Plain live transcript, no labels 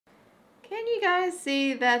Can you guys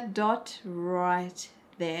see that dot right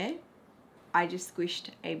there? I just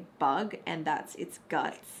squished a bug and that's its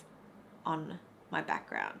guts on my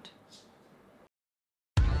background.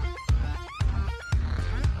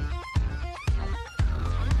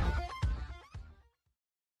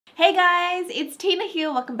 Hey guys, it's Tina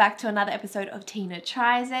here. Welcome back to another episode of Tina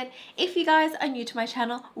Tries It. If you guys are new to my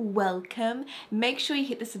channel, welcome. Make sure you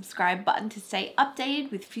hit the subscribe button to stay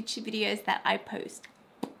updated with future videos that I post.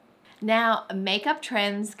 Now, makeup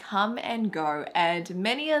trends come and go, and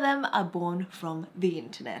many of them are born from the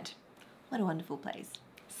internet. What a wonderful place.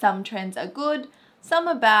 Some trends are good, some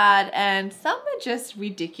are bad, and some are just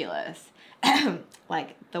ridiculous.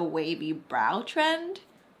 Like the wavy brow trend.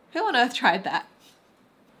 Who on earth tried that?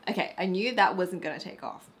 Okay, I knew that wasn't gonna take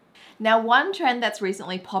off. Now, one trend that's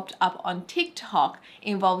recently popped up on TikTok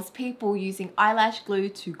involves people using eyelash glue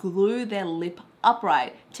to glue their lip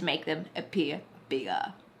upright to make them appear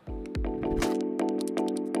bigger.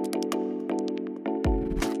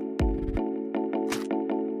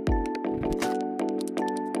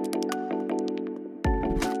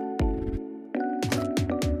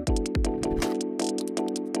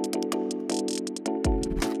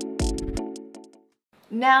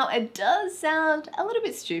 Now, it does sound a little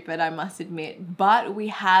bit stupid, I must admit, but we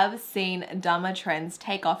have seen dumber trends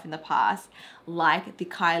take off in the past, like the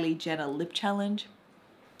Kylie Jenner lip challenge.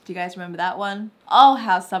 Do you guys remember that one? Oh,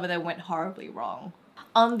 how some of them went horribly wrong.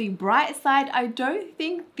 On the bright side, I don't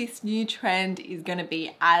think this new trend is gonna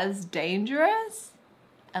be as dangerous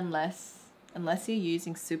unless you're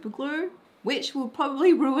using super glue, which will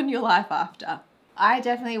probably ruin your life after. I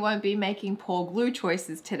definitely won't be making poor glue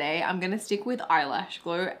choices today. I'm gonna stick with eyelash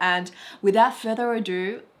glue, and without further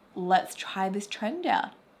ado, let's try this trend out.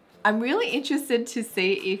 I'm really interested to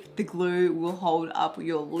see if the glue will hold up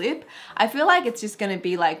your lip. I feel like it's just gonna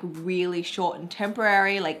be like really short and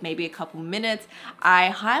temporary, like maybe a couple minutes. I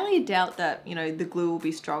highly doubt that, you know, the glue will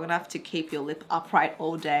be strong enough to keep your lip upright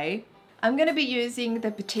all day. I'm gonna be using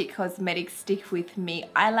the Petite Cosmetics Stick With Me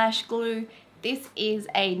eyelash glue. This is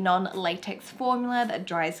a non-latex formula that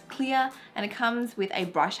dries clear, and it comes with a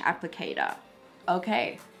brush applicator.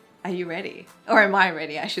 Okay, are you ready? Or am I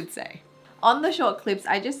ready, I should say. On the short clips,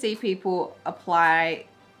 I just see people apply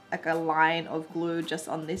like a line of glue just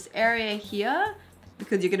on this area here,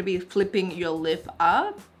 because you're gonna be flipping your lip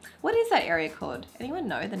up. What is that area called? Anyone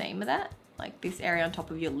know the name of that? Like this area on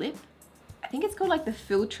top of your lip? I think it's called like the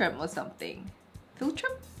philtrum or something.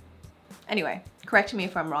 Philtrum? Anyway, correct me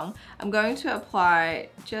if I'm wrong. I'm going to apply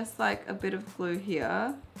just like a bit of glue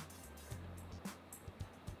here.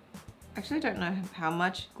 Actually, I don't know how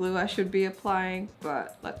much glue I should be applying,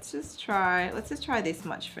 but let's just try this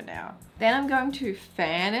much for now. Then I'm going to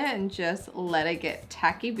fan it and just let it get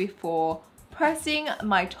tacky before pressing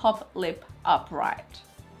my top lip upright.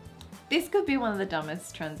 This could be one of the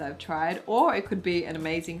dumbest trends I've tried, or it could be an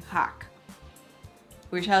amazing hack.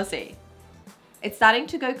 We shall see. It's starting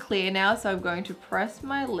to go clear now, so I'm going to press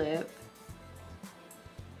my lip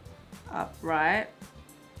upright,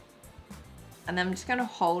 and then I'm just going to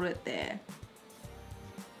hold it there.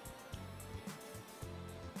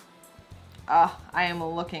 Oh, I am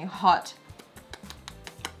looking hot.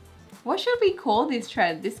 What should we call this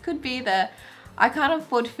trend? This could be the I can't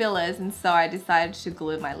afford fillers and so I decided to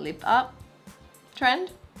glue my lip up trend.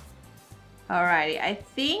 Alrighty, I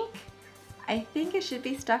think it should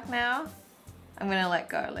be stuck now. I'm gonna let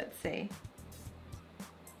go, let's see.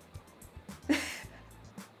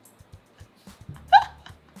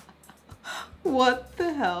 What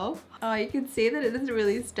the hell? Oh, you can see that it doesn't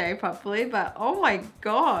really stay properly, but oh my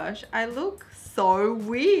gosh, I look so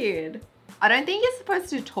weird. I don't think you're supposed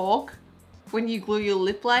to talk when you glue your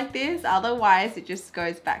lip like this, otherwise it just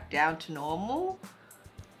goes back down to normal.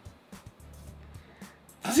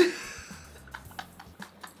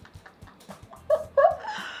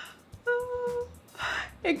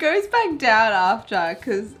 It goes back down after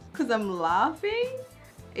because I'm laughing.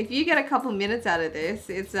 If you get a couple minutes out of this,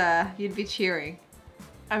 it's you'd be cheering.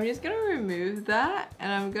 I'm just gonna remove that and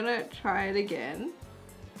I'm gonna try it again.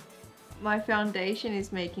 My foundation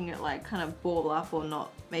is making it like kind of ball up or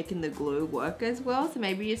not making the glue work as well. So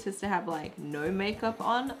maybe you're supposed to have like no makeup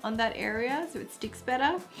on that area so it sticks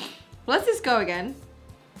better. Let's just go again.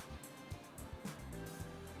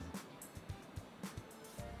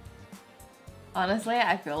 Honestly,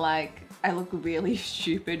 I feel like I look really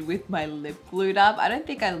stupid with my lip glued up. I don't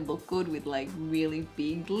think I look good with like really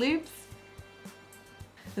big lips.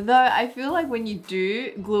 Though I feel like when you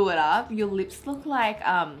do glue it up, your lips look like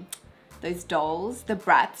those dolls, the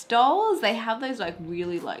Bratz dolls. They have those like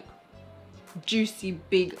really like juicy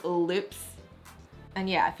big lips. And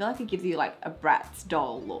yeah, I feel like it gives you like a Bratz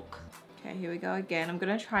doll look. Okay, here we go again. I'm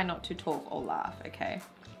gonna try not to talk or laugh, okay?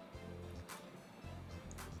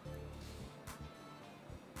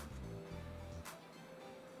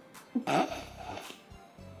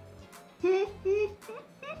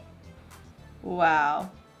 Wow.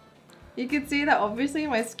 You can see that obviously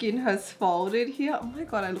my skin has folded here. Oh my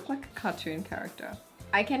god, I look like a cartoon character.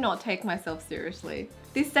 I cannot take myself seriously.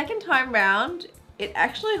 This second time round, it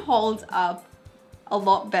actually holds up a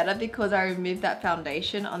lot better because I removed that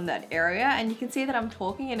foundation on that area, and you can see that I'm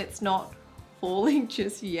talking and it's not falling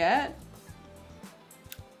just yet.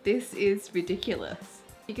 This is ridiculous.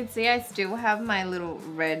 You can see I still have my little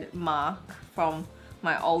red mark from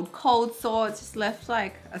my old cold sore. It's just left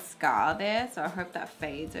like a scar there, so I hope that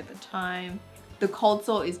fades over time. The cold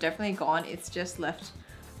sore is definitely gone, it's just left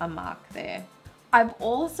a mark there. I've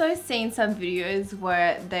also seen some videos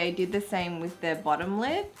where they did the same with their bottom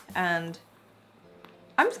lip, and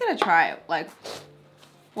I'm just gonna try it. Like,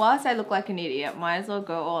 whilst I look like an idiot, might as well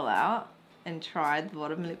go all out and try the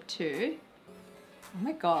bottom lip too. Oh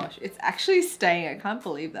my gosh, it's actually staying. I can't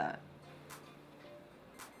believe that.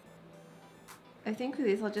 I think for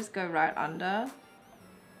this I'll just go right under.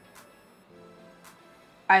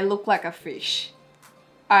 I look like a fish.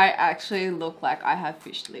 I actually look like I have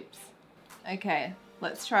fish lips. Okay,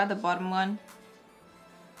 let's try the bottom one.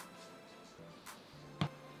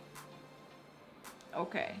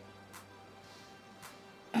 Okay.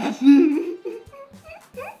 I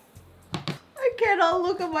cannot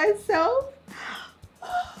look at myself.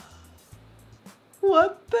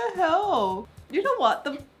 What the hell? You know what?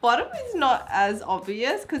 The bottom is not as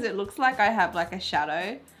obvious because it looks like I have like a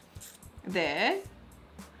shadow there.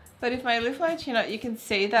 But if I lift my chin up, you can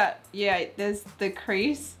see that, yeah, there's the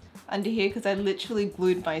crease under here because I literally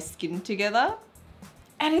glued my skin together.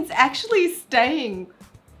 And it's actually staying.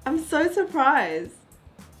 I'm so surprised.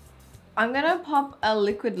 I'm gonna pop a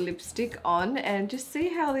liquid lipstick on and just see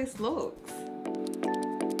how this looks.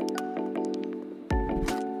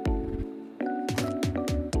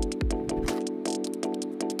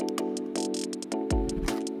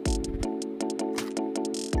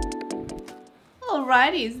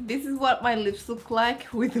 Alrighties, this is what my lips look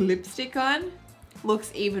like with lipstick on.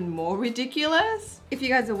 Looks even more ridiculous. If you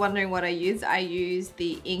guys are wondering what I use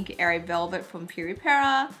the Ink Airy Velvet from Puri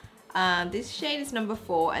Pera. This shade is number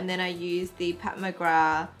 4, and then I use the Pat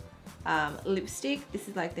McGrath lipstick. This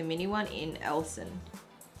is like the mini one in Elson.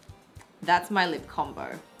 That's my lip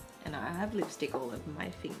combo. And I have lipstick all over my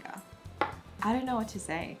finger. I don't know what to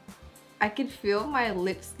say. I can feel my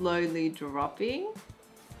lips slowly dropping.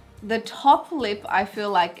 The top lip, I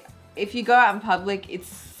feel like if you go out in public, it's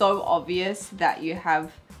so obvious that you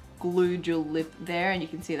have glued your lip there and you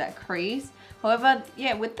can see that crease. However,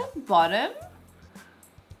 yeah, with the bottom,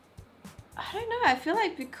 I don't know, I feel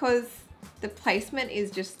like because the placement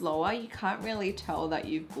is just lower, you can't really tell that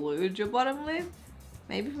you've glued your bottom lip.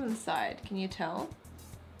 Maybe from the side, can you tell?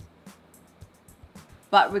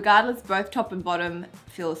 But regardless, both top and bottom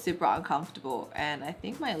feel super uncomfortable, and I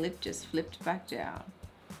think my lip just flipped back down.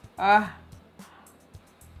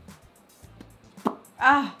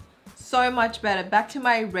 So much better. Back to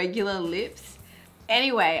my regular lips.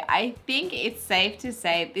 Anyway, I think it's safe to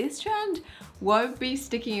say this trend won't be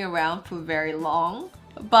sticking around for very long.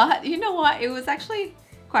 But you know what? It was actually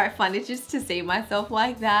quite funny just to see myself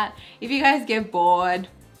like that. If you guys get bored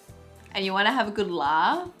and you want to have a good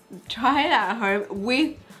laugh, try it at home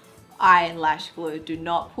with eyelash glue. Do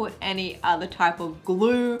not put any other type of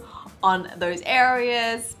glue on those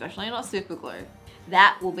areas, especially not super glue.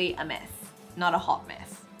 That will be a mess, not a hot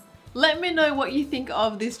mess. Let me know what you think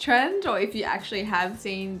of this trend, or if you actually have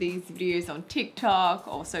seen these videos on TikTok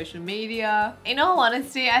or social media. In all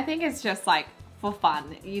honesty, I think it's just like for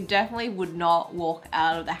fun. You definitely would not walk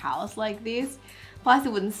out of the house like this. Plus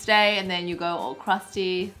it wouldn't stay, and then you go all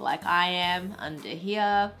crusty like I am under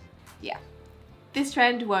here. Yeah, this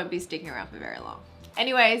trend won't be sticking around for very long.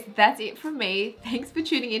 Anyways, that's it from me. Thanks for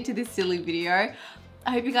tuning into this silly video.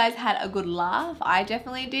 I hope you guys had a good laugh. I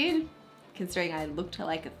definitely did, considering I looked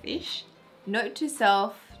like a fish. Note to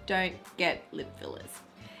self, don't get lip fillers.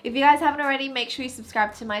 If you guys haven't already, make sure you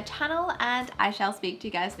subscribe to my channel, and I shall speak to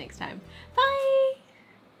you guys next time. Bye!